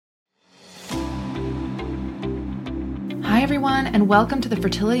Hi, everyone, and welcome to the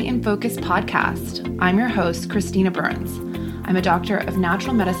Fertility in Focus podcast. I'm your host, Christina Burns. I'm a doctor of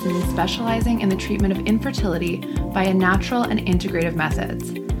natural medicine specializing in the treatment of infertility via natural and integrative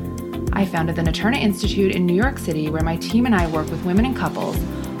methods. I founded the Naturna Institute in New York City, where my team and I work with women and couples,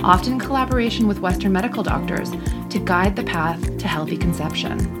 often in collaboration with Western medical doctors, to guide the path to healthy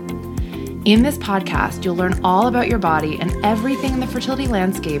conception. In this podcast, you'll learn all about your body and everything in the fertility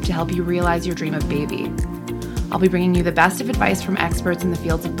landscape to help you realize your dream of baby. I'll be bringing you the best of advice from experts in the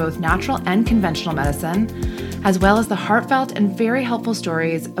fields of both natural and conventional medicine, as well as the heartfelt and very helpful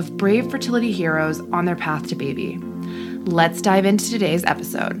stories of brave fertility heroes on their path to baby. Let's dive into today's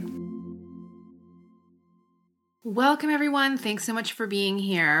episode. Welcome, everyone. Thanks so much for being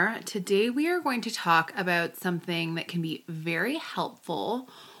here. Today, we are going to talk about something that can be very helpful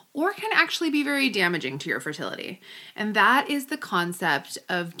or can actually be very damaging to your fertility. And that is the concept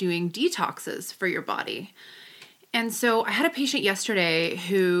of doing detoxes for your body. And so I had a patient yesterday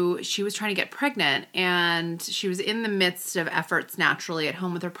who she was trying to get pregnant, and she was in the midst of efforts naturally at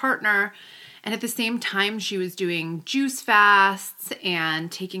home with her partner. And at the same time, she was doing juice fasts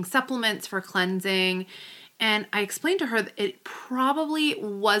and taking supplements for cleansing. And I explained to her that it probably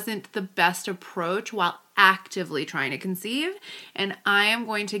wasn't the best approach while actively trying to conceive. And I am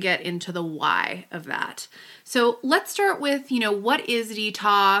going to get into the why of that. So let's start with, what is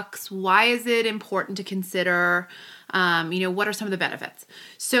detox? Why is it important to consider? What are some of the benefits?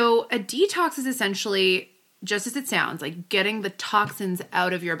 So a detox is essentially, just as it sounds, like getting the toxins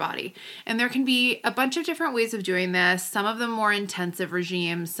out of your body. And there can be a bunch of different ways of doing this, some of them more intensive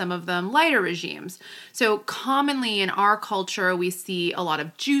regimes, some of them lighter regimes. So commonly in our culture, we see a lot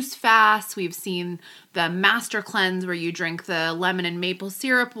of juice fasts. We've seen the master cleanse where you drink the lemon and maple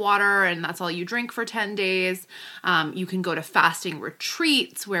syrup water and that's all you drink for 10 days. You can go to fasting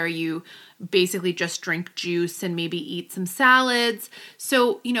retreats where you basically just drink juice and maybe eat some salads.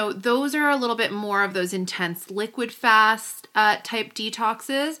 So, those are a little bit more of those intense liquid fast type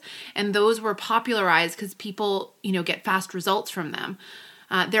detoxes. And those were popularized because people, get fast results from them.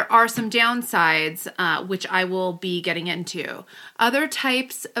 There are some downsides, which I will be getting into. Other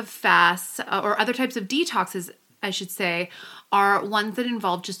types of fasts or other types of detoxes, I should say, are ones that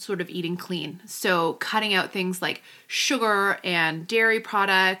involve just sort of eating clean. So cutting out things like sugar and dairy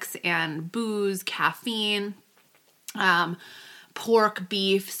products and booze, caffeine, pork,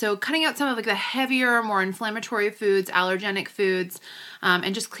 beef. So cutting out some of the heavier, more inflammatory foods, allergenic foods,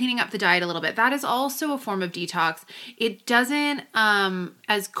 and just cleaning up the diet a little bit. That is also a form of detox. It doesn't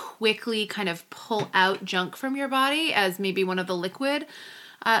as quickly kind of pull out junk from your body as maybe one of the liquid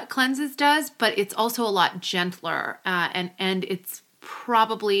cleanses does, but it's also a lot gentler, and it's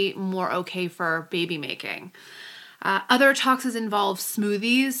probably more okay for baby making. Other toxins involve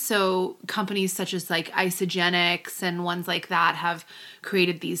smoothies. So companies such as Isagenix and ones like that have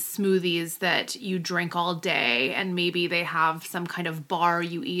created these smoothies that you drink all day, and maybe they have some kind of bar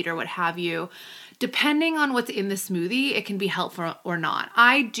you eat or what have you. Depending on what's in the smoothie, it can be helpful or not.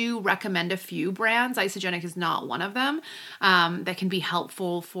 I do recommend a few brands. Isagenix is not one of them, that can be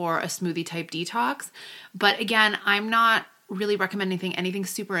helpful for a smoothie type detox. But again, I'm not really recommending anything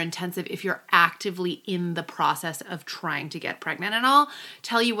super intensive if you're actively in the process of trying to get pregnant. And I'll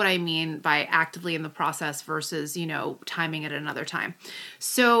tell you what I mean by actively in the process versus, timing it at another time.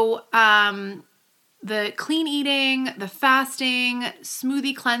 So, the clean eating, the fasting,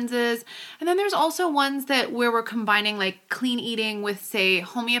 smoothie cleanses, and then there's also ones where we're combining clean eating with, say,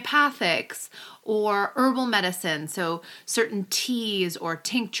 homeopathics or herbal medicine, so certain teas or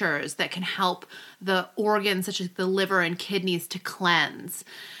tinctures that can help the organs such as the liver and kidneys to cleanse.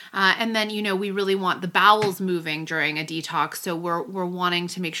 And then, we really want the bowels moving during a detox. So we're wanting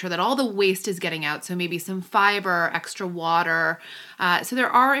to make sure that all the waste is getting out. So maybe some fiber, extra water. So there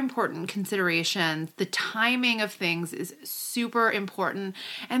are important considerations. The timing of things is super important.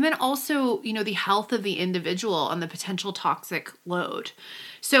 And then also, the health of the individual and the potential toxic load.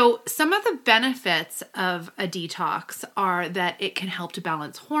 So some of the benefits of a detox are that it can help to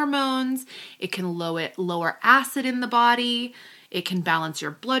balance hormones. It can lower acid in the body. It can balance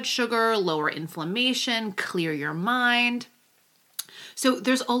your blood sugar, lower inflammation, clear your mind. So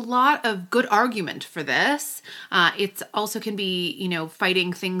there's a lot of good argument for this. It also can be,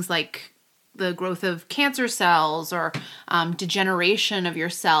 fighting things like the growth of cancer cells or degeneration of your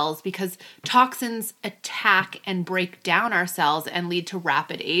cells, because toxins attack and break down our cells and lead to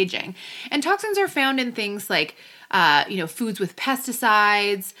rapid aging. And toxins are found in things like foods with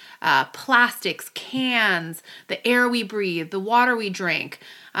pesticides, plastics, cans, the air we breathe, the water we drink.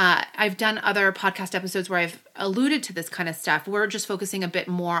 I've done other podcast episodes where I've alluded to this kind of stuff. We're just focusing a bit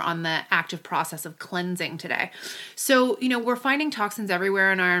more on the active process of cleansing today. So, we're finding toxins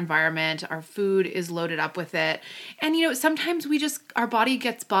everywhere in our environment. Our food is loaded up with it. And, sometimes our body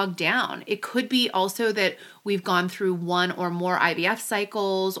gets bogged down. It could be also that we've gone through one or more IVF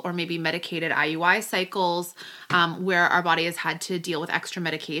cycles or maybe medicated IUI cycles where our body has had to deal with extra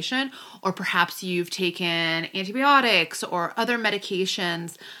medication, or perhaps you've taken antibiotics or other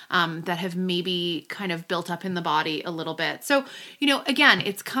medications that have maybe kind of built up in the body a little bit. So, again,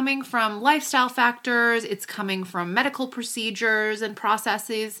 it's coming from lifestyle factors, it's coming from medical procedures and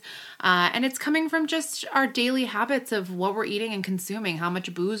processes, and it's coming from just our daily habits of what we're eating and consuming, how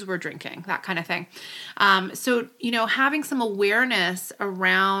much booze we're drinking, that kind of thing. So, having some awareness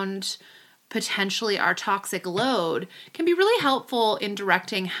around potentially our toxic load can be really helpful in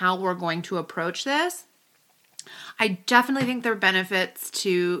directing how we're going to approach this. I definitely think there are benefits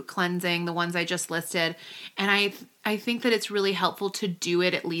to cleansing, the ones I just listed, and I think that it's really helpful to do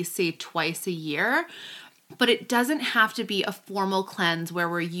it at least, say, twice a year. But it doesn't have to be a formal cleanse where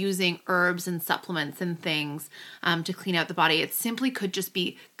we're using herbs and supplements and things to clean out the body. It simply could just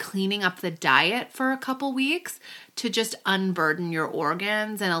be cleaning up the diet for a couple weeks to just unburden your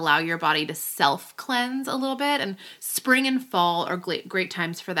organs and allow your body to self-cleanse a little bit. And spring and fall are great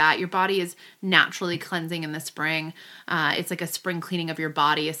times for that. Your body is naturally cleansing in the spring. It's like a spring cleaning of your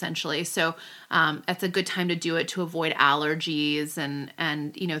body, essentially. So that's a good time to do it to avoid allergies and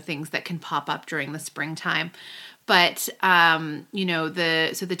things that can pop up during the springtime. But,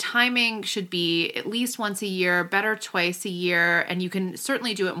 the timing should be at least once a year, better twice a year, and you can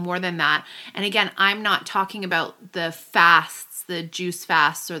certainly do it more than that. And again, I'm not talking about the fasts, the juice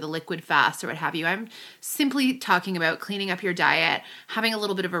fasts or the liquid fasts or what have you. I'm simply talking about cleaning up your diet, having a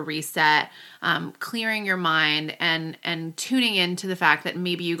little bit of a reset, clearing your mind, and tuning into the fact that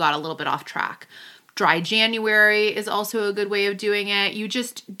maybe you got a little bit off track. Dry January is also a good way of doing it. You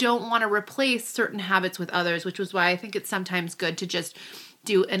just don't want to replace certain habits with others, which was why I think it's sometimes good to just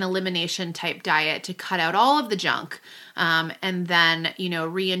do an elimination type diet to cut out all of the junk, and then,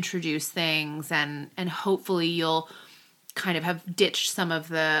 reintroduce things, and hopefully you'll kind of have ditched some of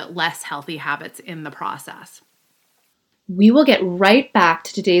the less healthy habits in the process. We will get right back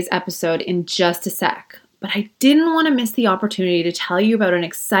to today's episode in just a sec. But I didn't want to miss the opportunity to tell you about an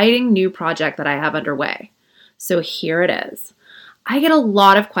exciting new project that I have underway. So here it is. I get a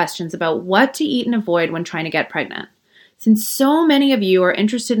lot of questions about what to eat and avoid when trying to get pregnant. Since so many of you are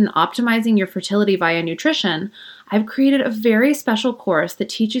interested in optimizing your fertility via nutrition, I've created a very special course that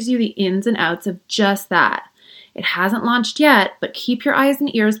teaches you the ins and outs of just that. It hasn't launched yet, but keep your eyes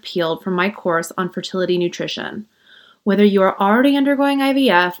and ears peeled for my course on fertility nutrition. Whether you are already undergoing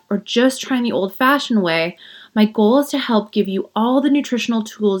IVF or just trying the old-fashioned way, my goal is to help give you all the nutritional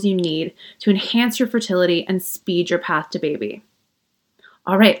tools you need to enhance your fertility and speed your path to baby.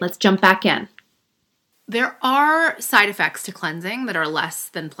 All right, let's jump back in. There are side effects to cleansing that are less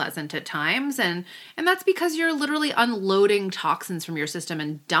than pleasant at times, and that's because you're literally unloading toxins from your system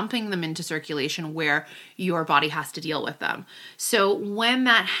and dumping them into circulation where your body has to deal with them. So when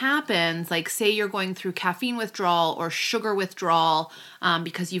that happens, like say you're going through caffeine withdrawal or sugar withdrawal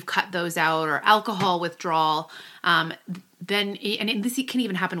because you've cut those out, or alcohol withdrawal, then, and this can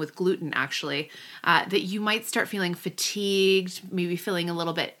even happen with gluten actually, that you might start feeling fatigued, maybe feeling a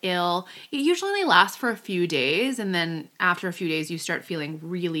little bit ill. It usually only lasts for a few days, and then after a few days you start feeling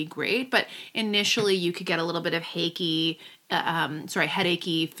really great. But initially you could get a little bit of headachy,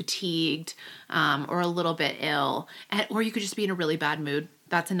 fatigued, or a little bit ill, or you could just be in a really bad mood.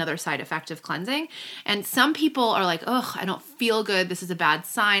 That's another side effect of cleansing. And some people are like, oh, I don't feel good. This is a bad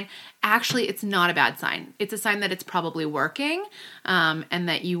sign. Actually, it's not a bad sign. It's a sign that it's probably working, and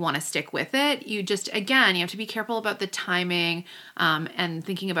that you want to stick with it. You have to be careful about the timing, and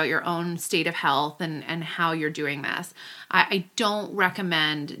thinking about your own state of health and how you're doing this. I don't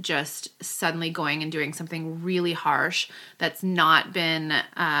recommend just suddenly going and doing something really harsh that's not been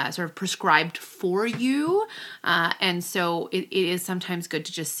sort of prescribed for you. And so it is sometimes good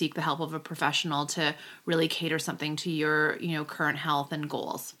to just seek the help of a professional to really cater something to your, current health and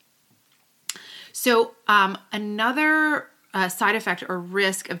goals. So another side effect or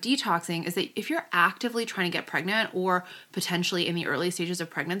risk of detoxing is that if you're actively trying to get pregnant or potentially in the early stages of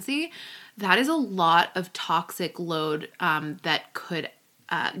pregnancy, that is a lot of toxic load that could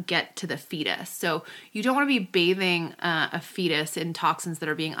get to the fetus. So you don't want to be bathing a fetus in toxins that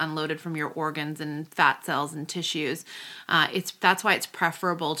are being unloaded from your organs and fat cells and tissues. That's why it's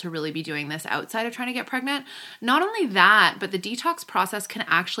preferable to really be doing this outside of trying to get pregnant. Not only that, but the detox process can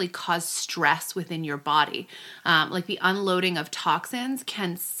actually cause stress within your body. Like the unloading of toxins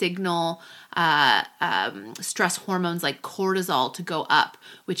can signal stress hormones like cortisol to go up,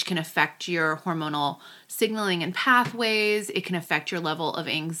 which can affect your hormonal signaling and pathways. It can affect your level of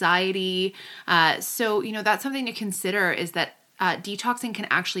anxiety. So, that's something to consider, is that detoxing can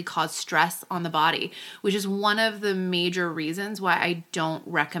actually cause stress on the body, which is one of the major reasons why I don't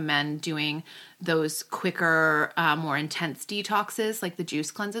recommend doing those quicker, more intense detoxes, like the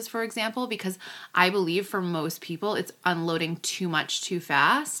juice cleanses, for example, because I believe for most people, it's unloading too much too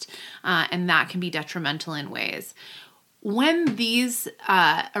fast, and that can be detrimental in ways. When these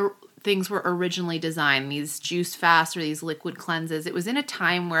things were originally designed, these juice fasts or these liquid cleanses, it was in a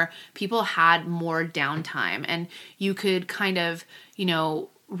time where people had more downtime and you could kind of,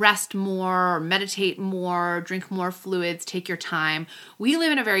 rest more or meditate more, drink more fluids, take your time. We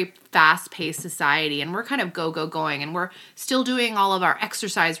live in a very fast-paced society and we're kind of going and we're still doing all of our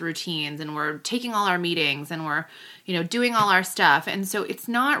exercise routines and we're taking all our meetings and we're, doing all our stuff. And so it's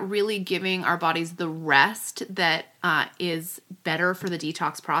not really giving our bodies the rest that is better for the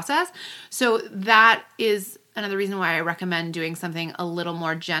detox process. So that is another reason why I recommend doing something a little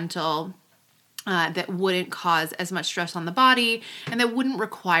more gentle, that wouldn't cause as much stress on the body and that wouldn't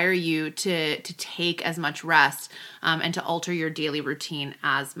require you to take as much rest and to alter your daily routine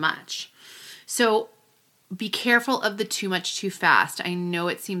as much. So be careful of the too much too fast. I know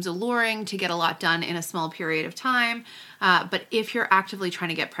it seems alluring to get a lot done in a small period of time, but if you're actively trying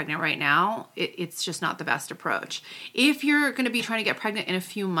to get pregnant right now, it's just not the best approach. If you're going to be trying to get pregnant in a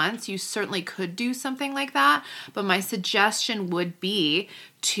few months, you certainly could do something like that, but my suggestion would be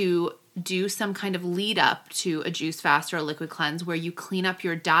to do some kind of lead up to a juice fast or a liquid cleanse where you clean up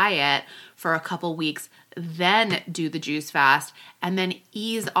your diet for a couple weeks, then do the juice fast, and then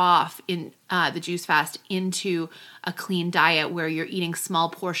ease off in the juice fast into a clean diet where you're eating small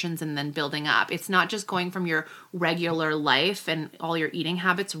portions and then building up. It's not just going from your regular life and all your eating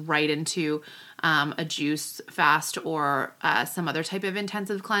habits right into a juice fast or some other type of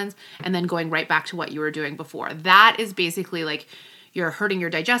intensive cleanse and then going right back to what you were doing before. That is basically like you're hurting your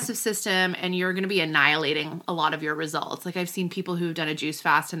digestive system and you're going to be annihilating a lot of your results. Like I've seen people who've done a juice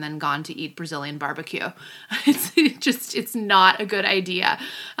fast and then gone to eat Brazilian barbecue. It's not a good idea.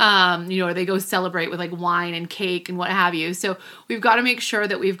 Or they go celebrate with like wine and cake and what have you. So we've got to make sure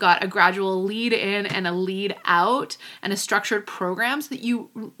that we've got a gradual lead in and a lead out and a structured program so that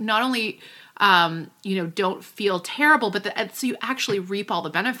you not only don't feel terrible, but so you actually reap all the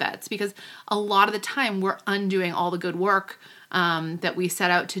benefits, because a lot of the time we're undoing all the good work that we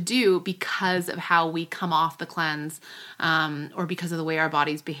set out to do because of how we come off the cleanse, or because of the way our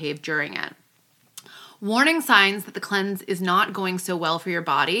bodies behave during it. Warning signs that the cleanse is not going so well for your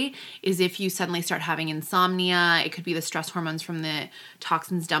body is if you suddenly start having insomnia. It could be the stress hormones from the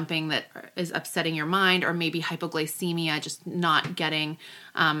toxins dumping that is upsetting your mind, or maybe hypoglycemia, just not getting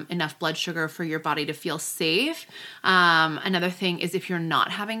enough blood sugar for your body to feel safe. Another thing is if you're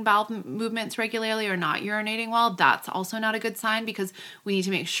not having bowel movements regularly or not urinating well, that's also not a good sign, because we need to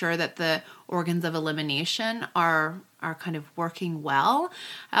make sure that the organs of elimination are kind of working well.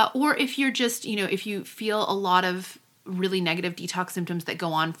 Or if you're just, if you feel a lot of really negative detox symptoms that go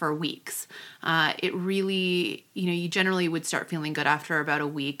on for weeks, it really, you generally would start feeling good after about a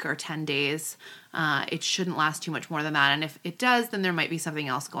week or 10 days. It shouldn't last too much more than that. And if it does, then there might be something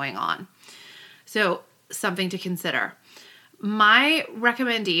else going on. So something to consider. My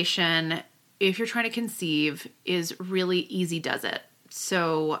recommendation, if you're trying to conceive, is really easy does it.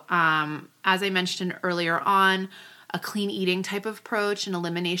 So as I mentioned earlier on, a clean eating type of approach, an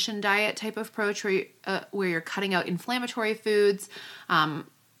elimination diet type of approach where you're cutting out inflammatory foods,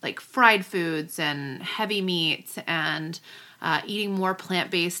 like fried foods and heavy meats, and eating more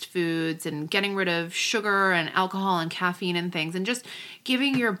plant-based foods and getting rid of sugar and alcohol and caffeine and things, and just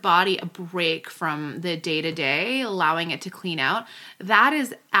giving your body a break from the day-to-day, allowing it to clean out. That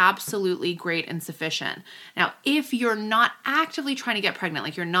is absolutely great and sufficient. Now, if you're not actively trying to get pregnant,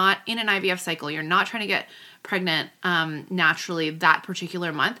 like you're not in an IVF cycle, you're not trying to get pregnant naturally that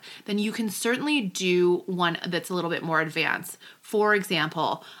particular month, then you can certainly do one that's a little bit more advanced. For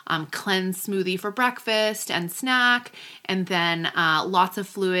example, cleanse smoothie for breakfast and snack, and then lots of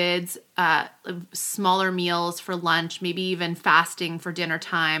fluids, smaller meals for lunch, maybe even fasting for dinner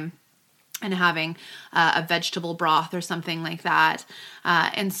time. and having a vegetable broth or something like that.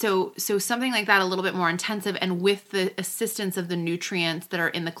 And so something like that, a little bit more intensive, and with the assistance of the nutrients that are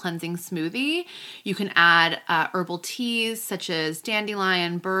in the cleansing smoothie, you can add herbal teas such as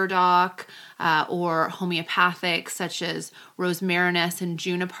dandelion, burdock, or homeopathic such as rosmarinus and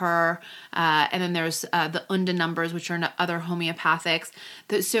juniper. And then there's the Unda numbers, which are other homeopathics.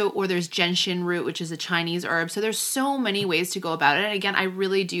 Or there's gentian root, which is a Chinese herb. So there's so many ways to go about it. And again, I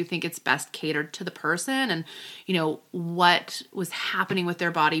really do think it's best catered to the person and, what was happening with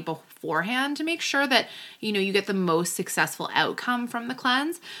their body beforehand to make sure that, you get the most successful outcome from the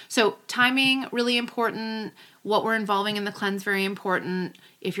cleanse. So timing, really important. What we're involving in the cleanse, very important.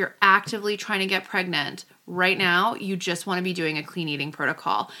 If you're actively trying to get pregnant, right now, you just want to be doing a clean eating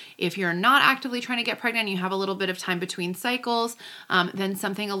protocol. If you're not actively trying to get pregnant, you have a little bit of time between cycles, then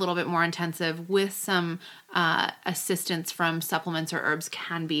something a little bit more intensive with some assistance from supplements or herbs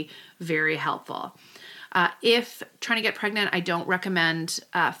can be very helpful. If trying to get pregnant, I don't recommend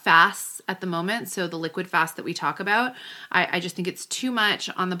fasts at the moment. So the liquid fast that we talk about, I just think it's too much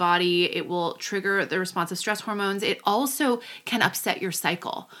on the body. It will trigger the response of stress hormones. It also can upset your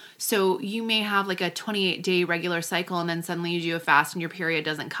cycle. So you may have like a 28-day regular cycle and then suddenly you do a fast and your period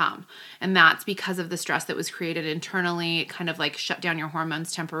doesn't come. And that's because of the stress that was created internally. It kind of like shut down your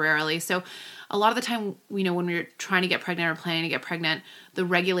hormones temporarily. So a lot of the time, when we're trying to get pregnant or planning to get pregnant, the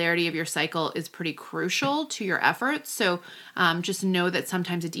regularity of your cycle is pretty crucial to your efforts. So just know that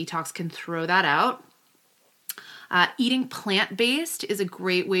sometimes a detox can throw that out. Eating plant-based is a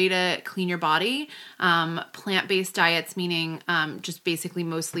great way to clean your body. Plant-based diets, meaning just basically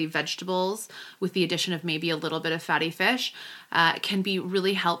mostly vegetables with the addition of maybe a little bit of fatty fish, can be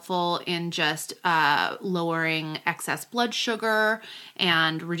really helpful in just lowering excess blood sugar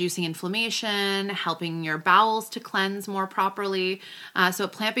and reducing inflammation, helping your bowels to cleanse more properly. So a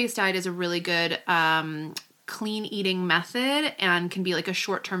plant-based diet is a really good clean eating method and can be like a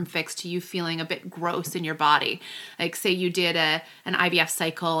short-term fix to you feeling a bit gross in your body. Like say you did an IVF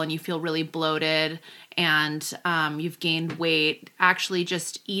cycle and you feel really bloated and you've gained weight, actually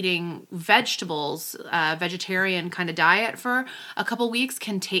just eating vegetables, vegetarian kind of diet for a couple weeks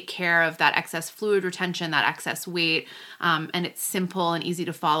can take care of that excess fluid retention, that excess weight, and it's simple and easy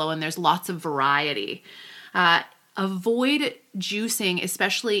to follow and there's lots of variety. Avoid juicing,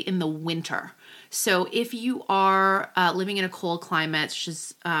 especially in the winter. So if you are living in a cold climate, such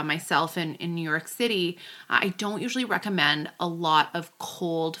as myself in New York City, I don't usually recommend a lot of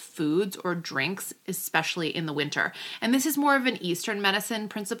cold foods or drinks, especially in the winter. And this is more of an Eastern medicine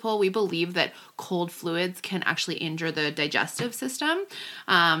principle. We believe that cold fluids can actually injure the digestive system.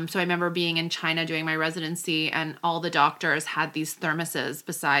 So I remember being in China doing my residency and all the doctors had these thermoses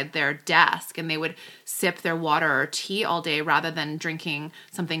beside their desk and they would sip their water or tea all day rather than drinking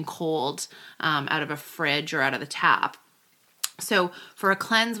something cold out of a fridge or out of the tap. So for a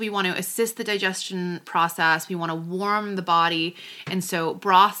cleanse, we want to assist the digestion process. We want to warm the body. And so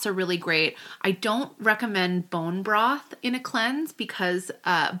broths are really great. I don't recommend bone broth in a cleanse because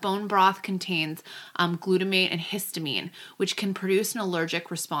bone broth contains glutamate and histamine, which can produce an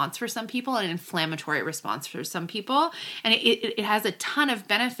allergic response for some people and an inflammatory response for some people. And it has a ton of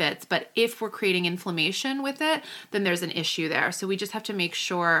benefits, but if we're creating inflammation with it, then there's an issue there. So we just have to make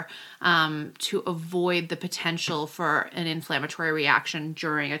sure to avoid the potential for an inflammatory reaction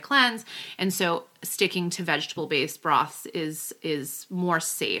during a cleanse. And so sticking to vegetable-based broths is more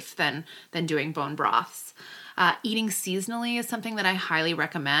safe than doing bone broths. Eating seasonally is something that I highly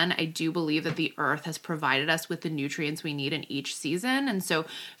recommend. I do believe that the earth has provided us with the nutrients we need in each season. And so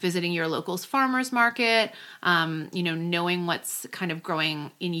visiting your local's farmer's market, knowing what's kind of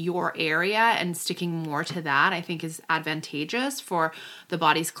growing in your area and sticking more to that, I think is advantageous for the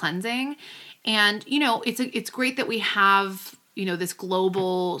body's cleansing. And, it's great that we have this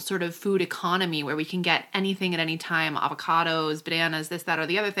global sort of food economy where we can get anything at any time, avocados, bananas, this, that, or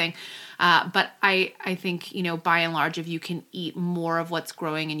the other thing. But I think, by and large, if you can eat more of what's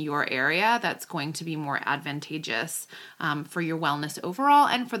growing in your area, that's going to be more advantageous for your wellness overall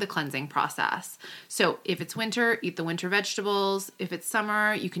and for the cleansing process. So if it's winter, eat the winter vegetables. If it's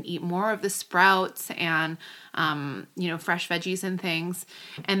summer, you can eat more of the sprouts and, fresh veggies and things.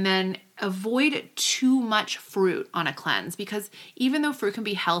 And then avoid too much fruit on a cleanse because even though fruit can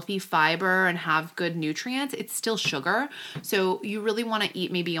be healthy fiber and have good nutrients, it's still sugar. So you really want to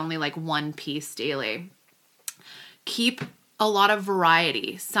eat maybe only like one piece daily. Keep a lot of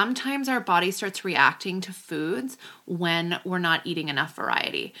variety. Sometimes our body starts reacting to foods when we're not eating enough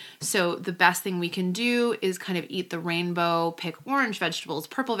variety. So the best thing we can do is kind of eat the rainbow, pick orange vegetables,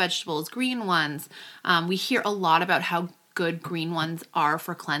 purple vegetables, green ones. We hear a lot about how good green ones are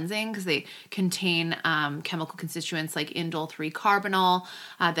for cleansing because they contain chemical constituents like indole-3 carbinol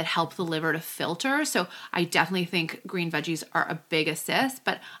that help the liver to filter. So I definitely think green veggies are a big assist,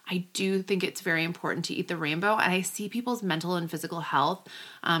 but I do think it's very important to eat the rainbow. And I see people's mental and physical health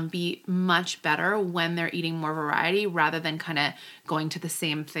be much better when they're eating more variety rather than kind of going to the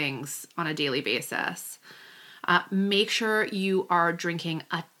same things on a daily basis. Make sure you are drinking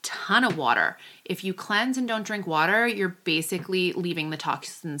a ton of water. If you cleanse and don't drink water, you're basically leaving the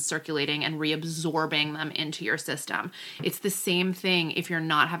toxins circulating and reabsorbing them into your system. It's the same thing if you're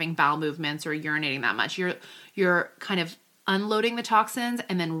not having bowel movements or urinating that much. You're kind of unloading the toxins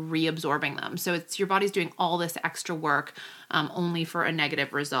and then reabsorbing them. So it's your body's doing all this extra work only for a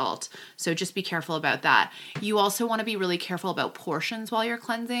negative result. So just be careful about that. You also want to be really careful about portions while you're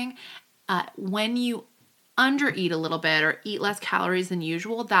cleansing. When you undereat a little bit or eat less calories than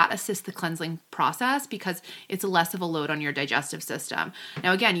usual, that assists the cleansing process because it's less of a load on your digestive system.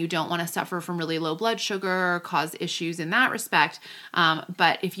 Now, again, you don't want to suffer from really low blood sugar or cause issues in that respect.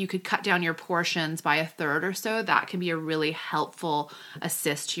 But if you could cut down your portions by a third or so, that can be a really helpful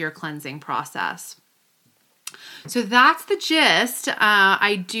assist to your cleansing process. So that's the gist.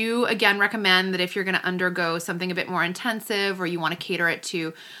 I do, again, recommend that if you're going to undergo something a bit more intensive or you want to cater it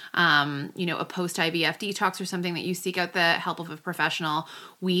to, a post-IVF detox or something, that you seek out the help of a professional.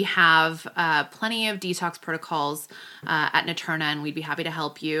 We have plenty of detox protocols at Naturna, and we'd be happy to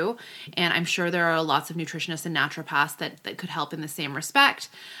help you. And I'm sure there are lots of nutritionists and naturopaths that could help in the same respect.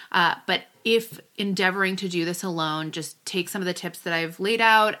 But if endeavoring to do this alone, just take some of the tips that I've laid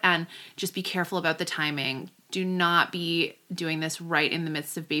out and just be careful about the timing. Do not be doing this right in the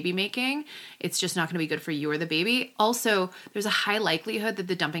midst of baby making. It's just not going to be good for you or the baby. Also, there's a high likelihood that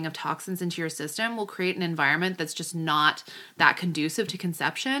the dumping of toxins into your system will create an environment that's just not that conducive to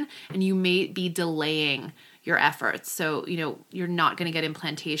conception, and you may be delaying your efforts. So, you're not going to get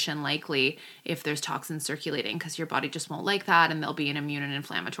implantation likely if there's toxins circulating because your body just won't like that, and there'll be an immune and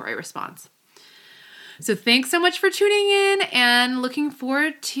inflammatory response. So thanks so much for tuning in, and looking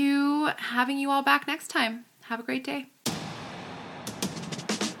forward to having you all back next time. Have a great day.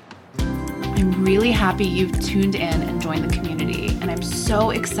 I'm really happy you've tuned in and joined the community, and I'm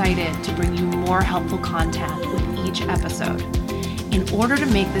so excited to bring you more helpful content with each episode. In order to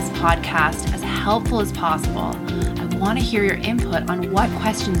make this podcast as helpful as possible, I want to hear your input on what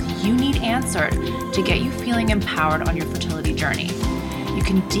questions you need answered to get you feeling empowered on your fertility journey. You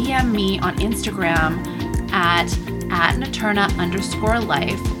can DM me on Instagram at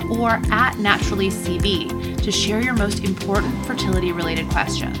 @Naturna_life or @naturallycv to share your most important fertility-related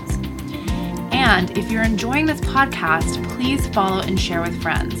questions. And if you're enjoying this podcast, please follow and share with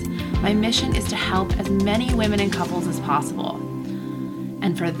friends. My mission is to help as many women and couples as possible.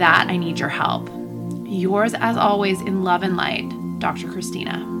 And for that, I need your help. Yours, as always, in love and light, Dr.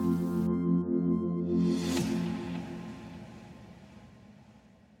 Christina.